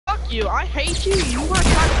you. I hate you. You want to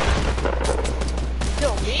try to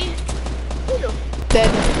kill me? Dead.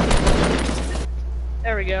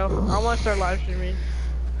 There we go. I want to start live streaming.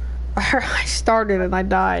 I started and I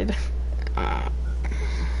died. I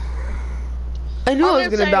knew I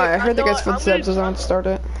was gonna die. I heard the guy's footsteps as I went to start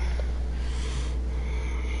it.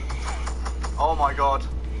 Oh my god.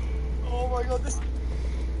 Oh my god, this...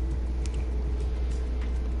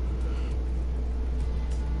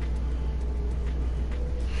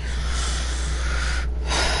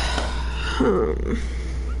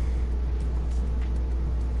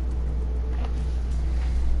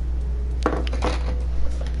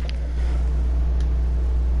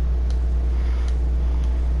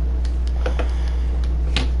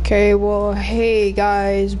 Okay, well, hey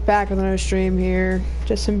guys, back with another stream here.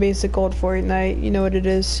 Just some basic old Fortnite, you know what it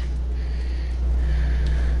is.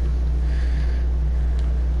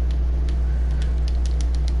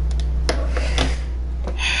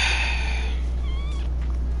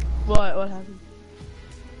 What happened?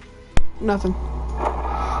 Nothing.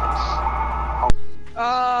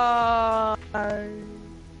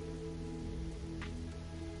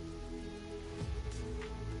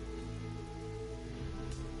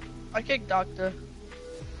 I kicked Doctor.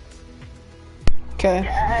 Okay.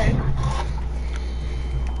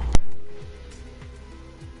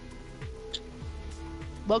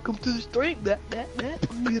 Welcome to the stream.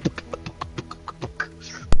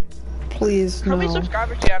 Please, no. How many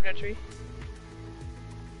subscribers do you have, Gentry?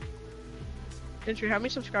 Gentry, how many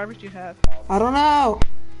subscribers do you have? I don't know.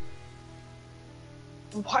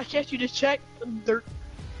 Why can't you just check? I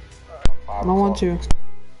don't want to.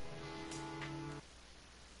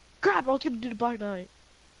 Crap, I was gonna do the Black Knight.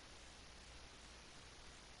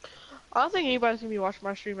 I don't think anybody's gonna be watching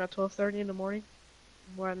my stream at 12:30 in the morning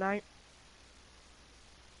or at night.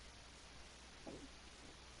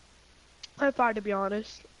 I'm fine, to be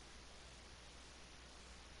honest.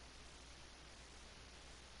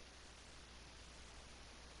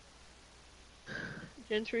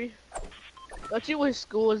 Gentry, don't you wish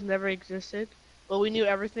school has never existed, but we knew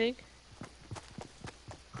everything?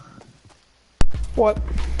 What?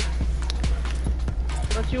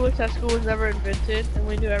 Don't you wish that school was never invented and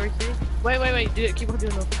we knew everything? Wait, do it, keep on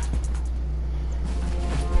doing it.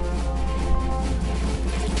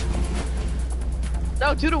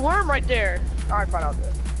 No, do the worm right there. Alright, fine, I'll do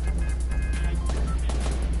it.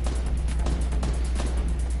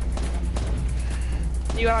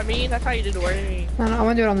 You know what I mean? That's how you do the worm. I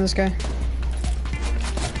wanna do it on this guy.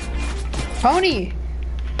 Pony!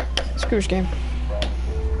 Screw this game.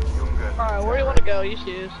 Alright, where do you want to go? You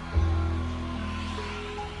choose.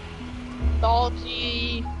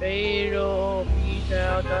 Salty, fatal,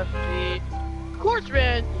 retail, dusty. Of course,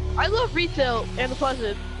 man. I love retail and the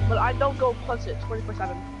Pleasant, but I don't go Pleasant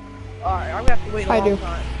 24/7. Alright, I'm gonna have to wait a long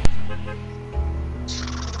time.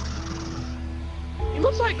 You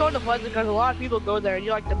must like going to Pleasant because a lot of people go there and you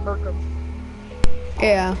like to murk them.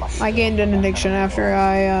 Yeah, I gained an addiction after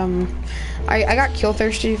I got kill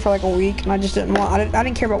thirsty for like a week and I just didn't want, I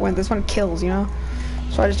didn't care about when this one kills, you know?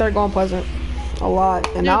 So I just started going Pleasant a lot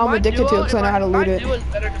and now I'm addicted to it because I know how to loot it. My duo is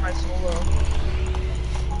better than my solo.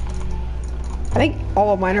 I think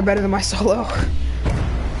all of mine are better than my solo.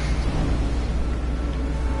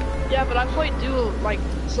 Yeah, but I played duo, like,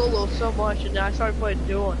 solo so much and then I started playing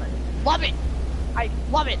duo and I love it! I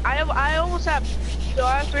love it! I almost have, so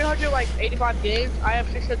I have 385 games, I have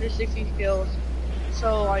 660 kills.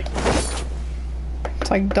 So, like... It's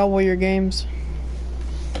like double your games.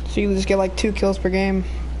 So you just get like 2 kills per game.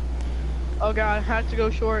 Oh god, I have to go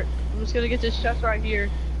short. I'm just gonna get this chest right here.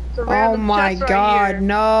 Oh my god, right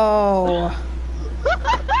no!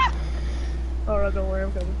 Oh no, don't worry,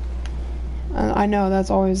 I'm coming. I know, that's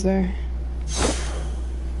always there.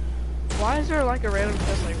 Why is there like a random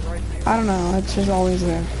chest like right there? I don't know, it's just always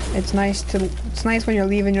there. It's nice when you're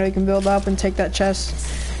leaving, you can build up and take that chest.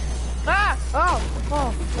 Ah! Oh!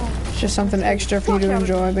 It's just something extra for you to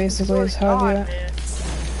enjoy, basically, is how I do it.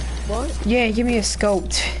 What? Yeah, give me a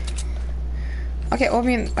scope. Okay, well, I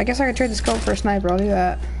mean, I guess I could trade the scope for a sniper, I'll do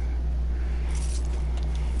that.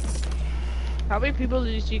 How many people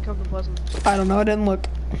did you see come to Pleasant? I don't know, I didn't look.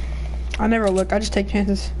 I never look, I just take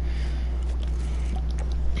chances.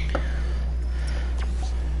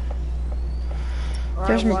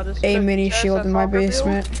 There's a mini shield in my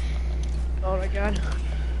basement. Oh my god.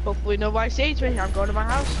 Hopefully nobody sees me. I'm going to my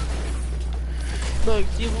house. Look,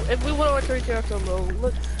 if we want to return to low,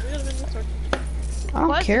 look, we gotta be in the circle. I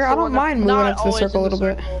don't care. I don't mind moving up to the circle a little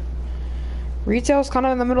bit. Retail's kind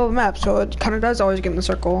of in the middle of the map, so it kind of does always get in the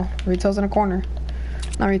circle. Retail's in a corner.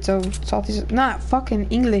 Not retail. Salty's not fucking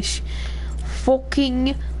English.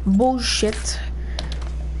 Fucking bullshit.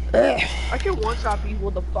 I can one-shot people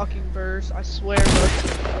with a fucking burst. I swear,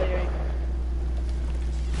 bro.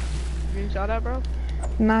 You shot at, bro?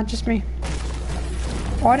 Nah, just me.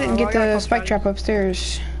 Oh, I didn't get the spike trap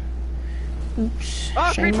upstairs. Oops.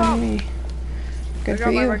 Oh, Shame on me. Good for I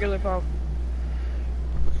got my you. regular pump.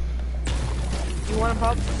 You want a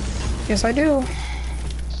pump? Yes, I do.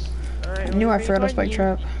 Alright, I knew I forgot a spike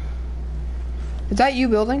trap. Is that you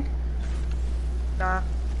building? Nah.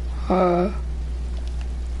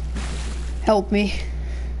 Help me.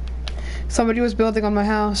 Somebody was building on my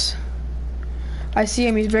house. I see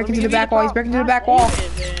him. He's breaking through the back wall. He's breaking through the back wall.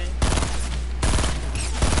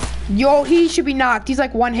 Yo, he should be knocked. He's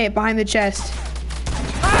like one hit behind the chest.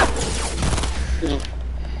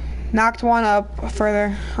 Knocked one up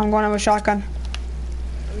further. I'm going up with a shotgun.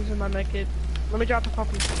 I'm using my med kit. Let me drop the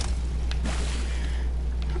puppy.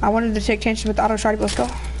 I wanted to take chances with auto shotty. Let's go.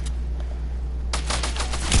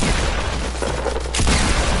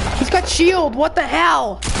 He's got shield. What the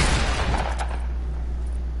hell?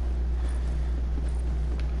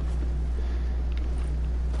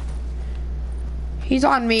 He's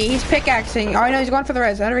on me. He's pickaxing. Oh, I know he's going for the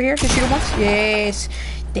res. Over here. Just shoot him once. Yes.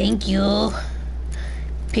 Thank you.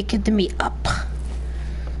 Picking me up.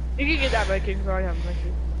 You can get that med kit because I already have a med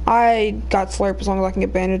kit. I got slurp as long as I can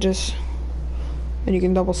get bandages. And you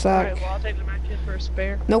can double sack. Alright, well, I'll take the med kit for a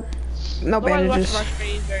spare. Nope. No bandages. Rush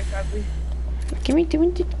me very sadly. Give me the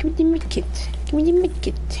med kit. Give me the med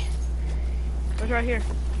kit. What's right here?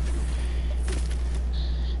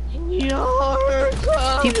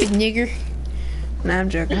 Stupid nigger. Nah, I'm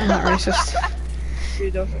joking. I'm not racist.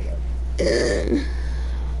 Dude, don't say that.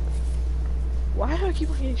 Why do I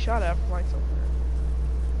keep on getting shot at from like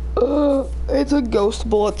somewhere? It's a ghost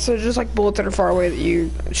bullet, so just like bullets that are far away that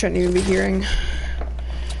you shouldn't even be hearing.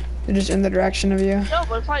 They're just in the direction of you. No,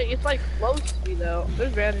 but it's like close to me though.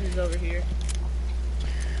 There's bandages over here.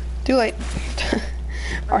 Too late.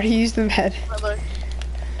 Already used them head.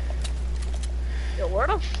 Yo, where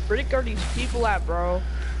the frick are these people at, bro?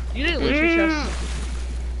 You didn't lose your chest.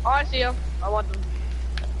 Oh, I see them. I want them.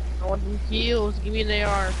 I want them heals. Give me an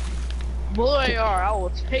AR. Bullet AR. I will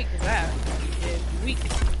take that. Yeah, weak.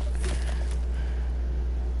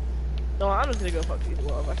 No, I'm just gonna go fuck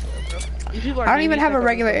people up. I swear, bro. These people are I don't even have a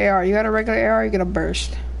regular AR. You got a regular AR, you get a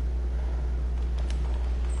burst.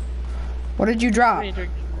 What did you drop?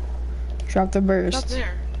 Drop the burst. Up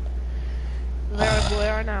there. There's a bullet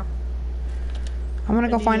AR now. I'm gonna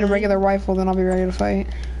go find a regular rifle, then I'll be ready to fight.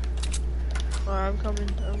 I'm coming.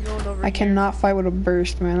 I'm going over. I cannot fight with a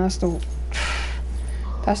burst, man. That's the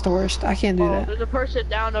worst. I can't do that. There's a person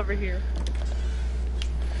down over here.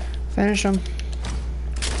 Finish him.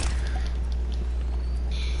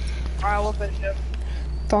 Alright, we'll finish him.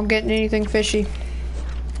 Don't get anything fishy.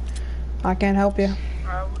 I can't help you.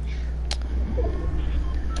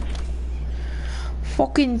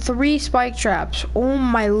 Fucking 3 spike traps. Oh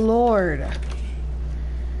my lord.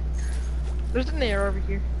 There's an AR over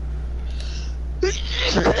here.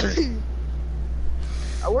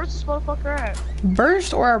 Where's this motherfucker at?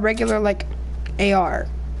 Burst or a regular like AR?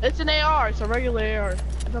 It's an AR. It's a regular AR.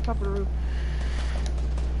 It's on top of the roof.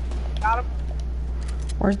 Got him.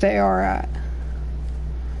 Where's the AR at?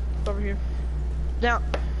 It's over here. Down.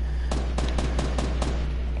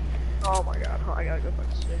 Oh my god. Oh, I gotta go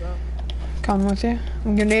fucking sleep out. Coming with you.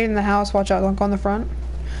 I'm grenading the house. Watch out. Don't go in the front.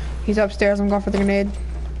 He's upstairs. I'm going for the grenade.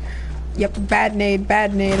 Yep. Bad nade.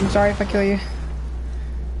 Bad nade. I'm sorry if I kill you.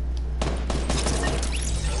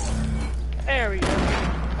 There we go.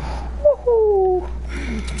 Woohoo!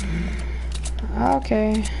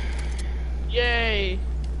 Okay. Yay.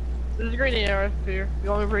 There's a green AR up here. You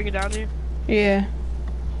want me to bring it down here? Yeah.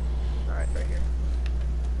 Alright, right here.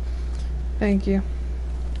 Thank you.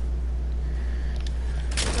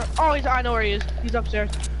 Oh, I know where he is. He's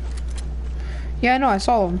upstairs. Yeah, I know. I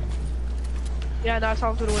saw him. Yeah, no, I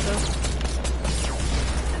saw him through the window.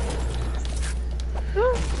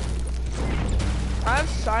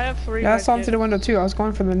 I have 3. Yeah, I saw him through the window too. I was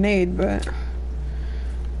going for the nade, but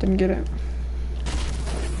didn't get it.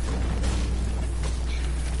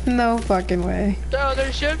 No fucking way. So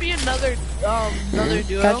there should be another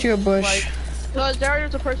duo. Got you a bush. Cause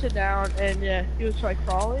there's a person down, and yeah, he was like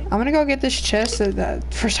crawling. I'm gonna go get this chest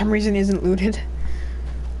that for some reason isn't looted.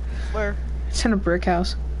 Where? It's in a brick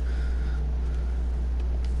house.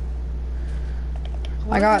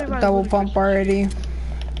 I got double pump already.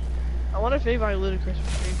 I wonder if anybody looted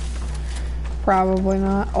Christmas tree. Probably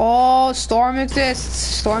not. Oh, storm exists.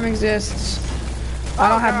 Storm exists. I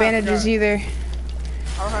don't have bandages either.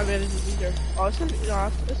 I don't have bandages either. Oh, it's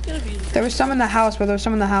gonna be. There was some in the house, but there was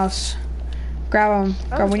some in the house. Grab them.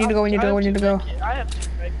 God, we need to go. We need to go. We need to go. I have 2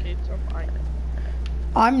 med kits. I'm fine.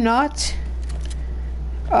 I'm not.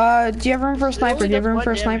 Do you have room for a sniper? Do you have room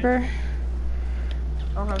for a sniper?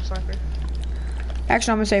 I don't have a sniper.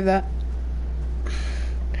 Actually, I'm gonna save that.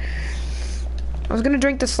 I was gonna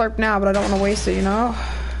drink the slurp now, but I don't want to waste it, you know?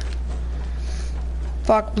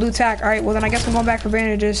 Fuck, blue tack. Alright, well then I guess I'm going back for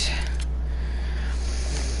bandages.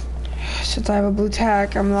 Since I have a blue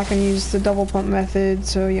tack, I'm not gonna use the double pump method,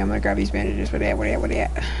 so yeah, I'm gonna grab these bandages. What are you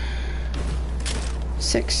at?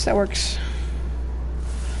 6, that works.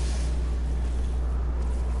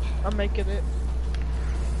 I'm making it.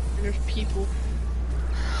 And there's people.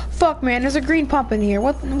 Fuck, man, there's a green pump in here.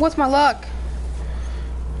 What's my luck?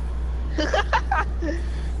 I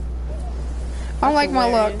don't like my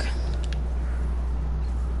luck.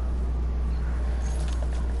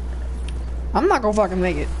 I'm not gonna fucking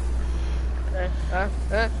make it. I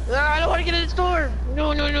don't want to get in the store.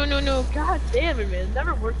 No. God damn it, man. It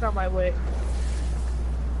never works out my way.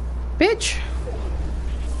 Bitch.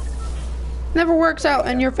 Never works out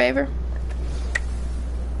in your favor.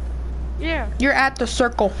 Yeah. You're at the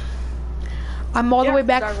circle. I'm all the way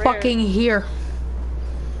back fucking here.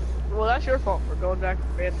 Well, that's your fault for going back to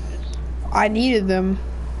bandages. I needed them.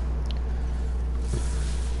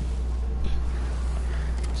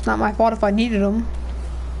 It's not my fault if I needed them.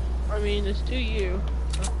 I mean, it's to you.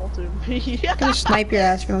 It's not fault to me. I'm gonna snipe your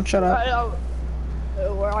ass if you don't shut up.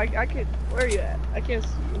 Well, I can't. Where are you at? I can't see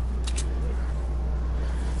you.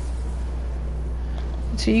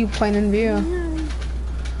 See you plain in view.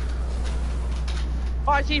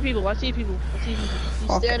 Oh, I see people. He's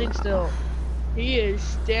standing still. He is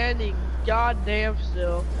standing goddamn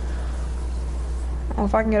still. Well,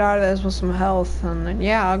 if I can get out of this with some health, then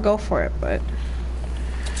yeah, I'll go for it, but...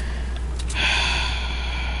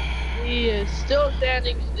 He is still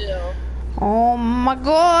standing still. Oh my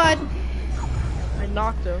god! I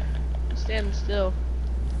knocked him. He's standing still.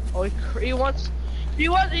 Oh, he's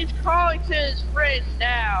calling to his friend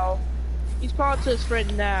now. He's calling to his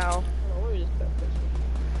friend now. Oh, let me just cut this.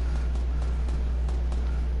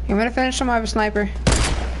 I'm gonna finish him. I have a sniper.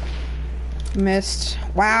 Missed.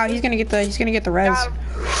 Wow, he's gonna get the res.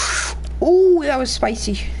 Ooh, that was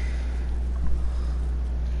spicy.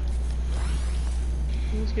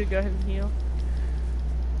 I'm just gonna go ahead and heal.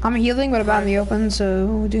 I'm healing, but about in the open,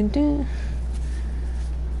 so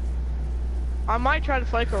I might try to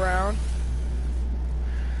flake around.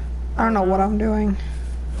 I don't know what I'm doing.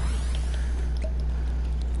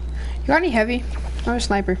 You got any heavy? I'm a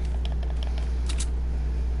sniper.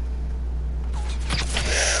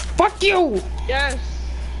 Fuck you! Yes!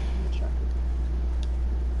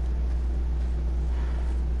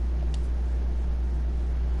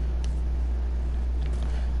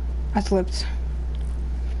 I slipped.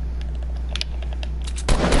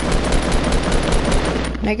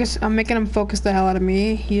 I'm making him focus the hell out of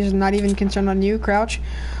me. He's not even concerned on you, crouch.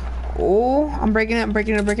 Oh, I'm breaking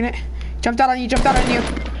it. Jumped out on you.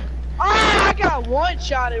 Ah, I got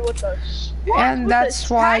one-shotted with the... And that's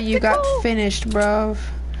why you got finished, bro.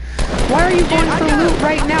 Why are you going for loot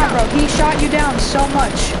right now, bro? He shot you down so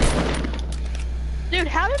much. Dude,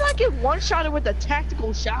 how did I get one-shotted with a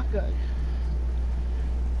tactical shotgun?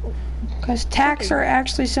 Because tacs are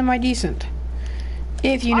actually semi-decent.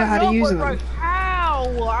 If you know how to use them. Like, how?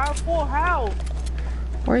 I'm full health.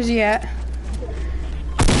 Where's he at?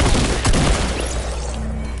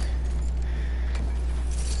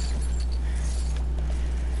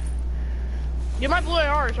 Get my blue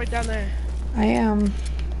AR, it's right down there. I am.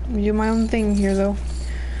 I'm do my own thing here, though.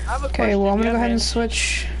 Okay, well, I'm gonna go ahead and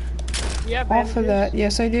switch off of that.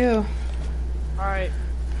 Yes, I do. Alright.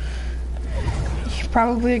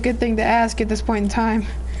 Probably a good thing to ask at this point in time.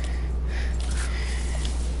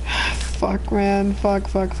 Fuck, man. Fuck.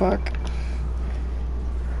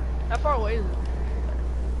 How far away is it?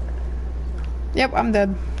 Yep, I'm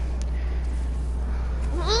dead.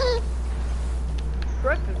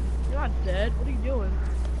 Griffin, you're not dead. What are you doing?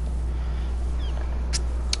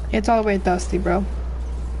 It's all the way dusty, bro.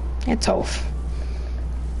 It's off.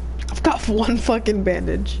 I've got one fucking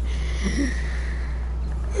bandage.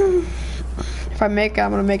 If I make it,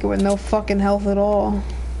 I'm gonna make it with no fucking health at all.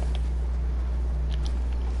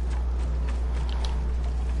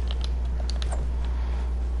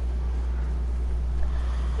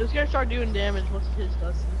 This gonna start doing damage once it hits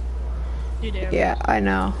dusty. Do damage. Yeah, I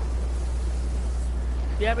know.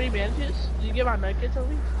 Do you have any bandages? Did you get my medkits at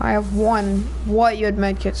least? I have one. What? You had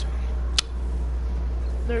medkits?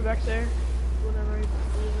 They're back there. Whatever.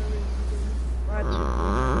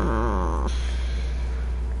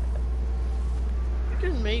 You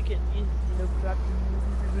can make it easy.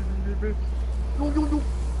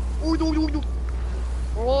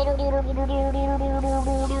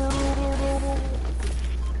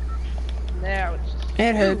 now.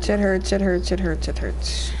 It hurts, it hurts, it hurts, it hurts, it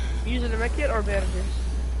hurts. Using a med kit or bandages?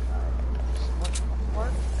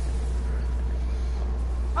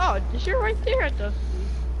 Oh, you're right there at the...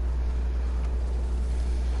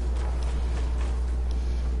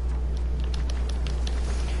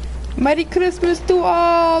 Merry Christmas to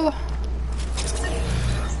all!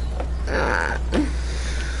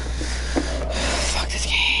 Fuck this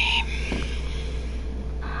game.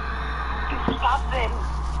 Stop this.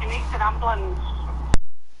 He needs an ambulance.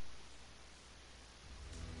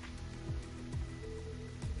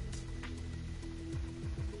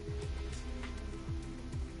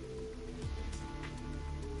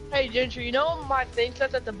 Hey Ginger, you know my thing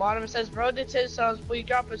says at the bottom, it says bro did 10 subs, will you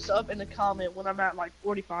drop a sub in the comment when I'm at like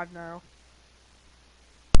 45 now?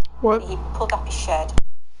 What? He pulled up his shed.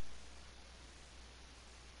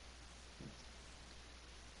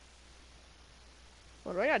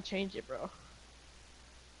 Well, I gotta change it, bro.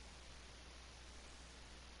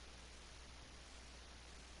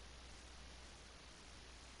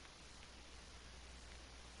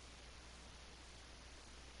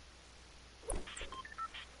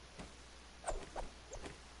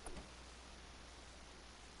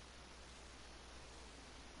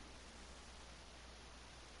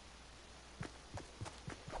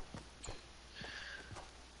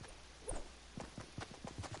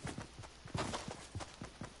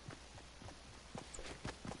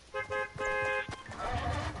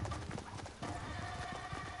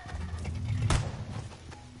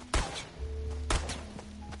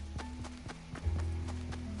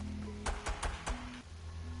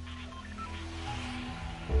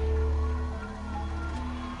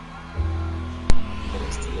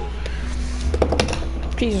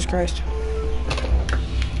 Jesus Christ.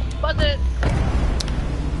 Was it?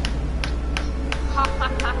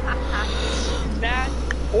 Mad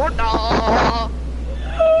or no?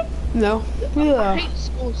 No. I Yeah. hate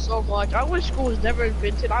school so much. I wish school was never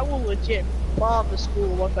invented. I will legit bomb the school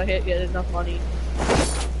once I get enough money.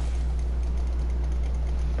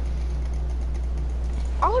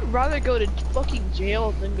 I would rather go to fucking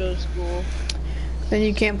jail than go to school. Then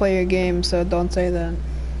you can't play your game, so don't say that.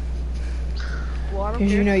 Well, I don't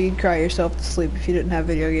Because care. you know you'd cry yourself to sleep if you didn't have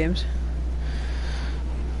video games.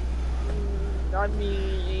 I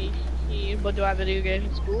mean, but do I have video games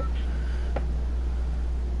in school?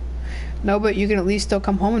 No, but you can at least still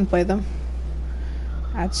come home and play them.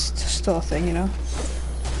 That's still a thing, you know?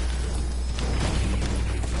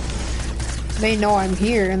 They know I'm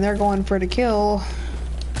here and they're going for the kill.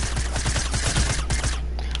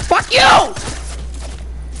 Fuck you!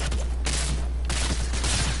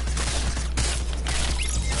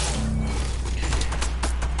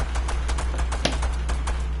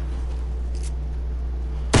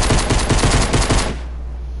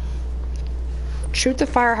 Shoot the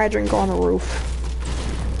fire hydrant, go on the roof.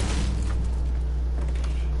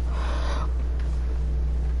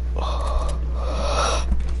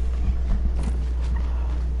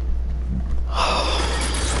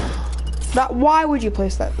 That, why would you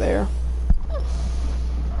place that there?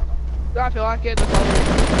 I feel like it.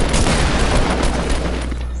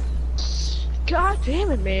 God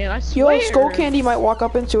damn it, man! I swear. Yo, Skull Candy might walk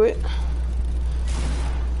up into it.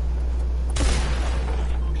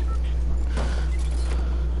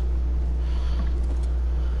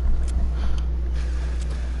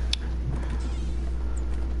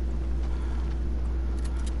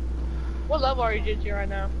 What level are you Ginger right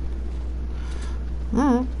now?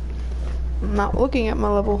 I'm not looking at my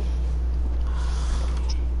level.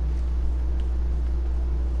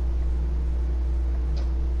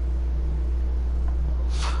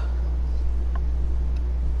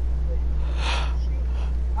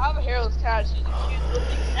 I have a hairless cat. She's the cutest little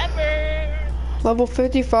thing ever. Level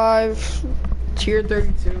 55, tier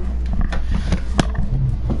 32.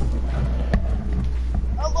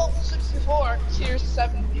 I'm level 64, tier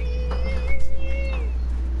 70.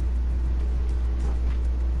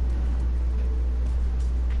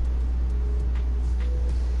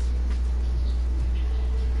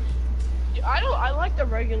 I like the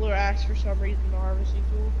regular axe for some reason, the harvesting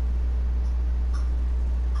tool.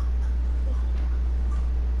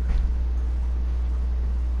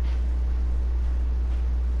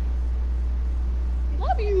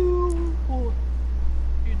 Love you.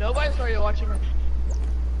 Dude, nobody started watching her.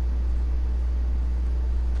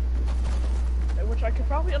 Which I could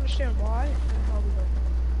probably understand why. And probably don't.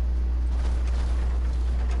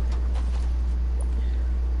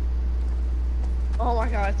 Oh my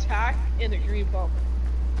god, attack in the green bump.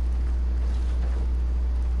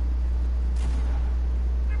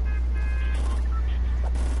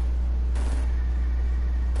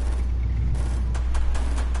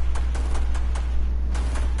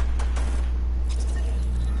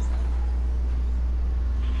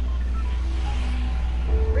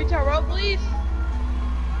 please.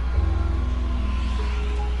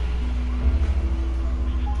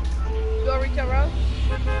 You want retail road?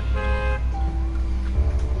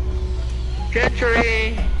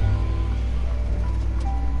 Gentry!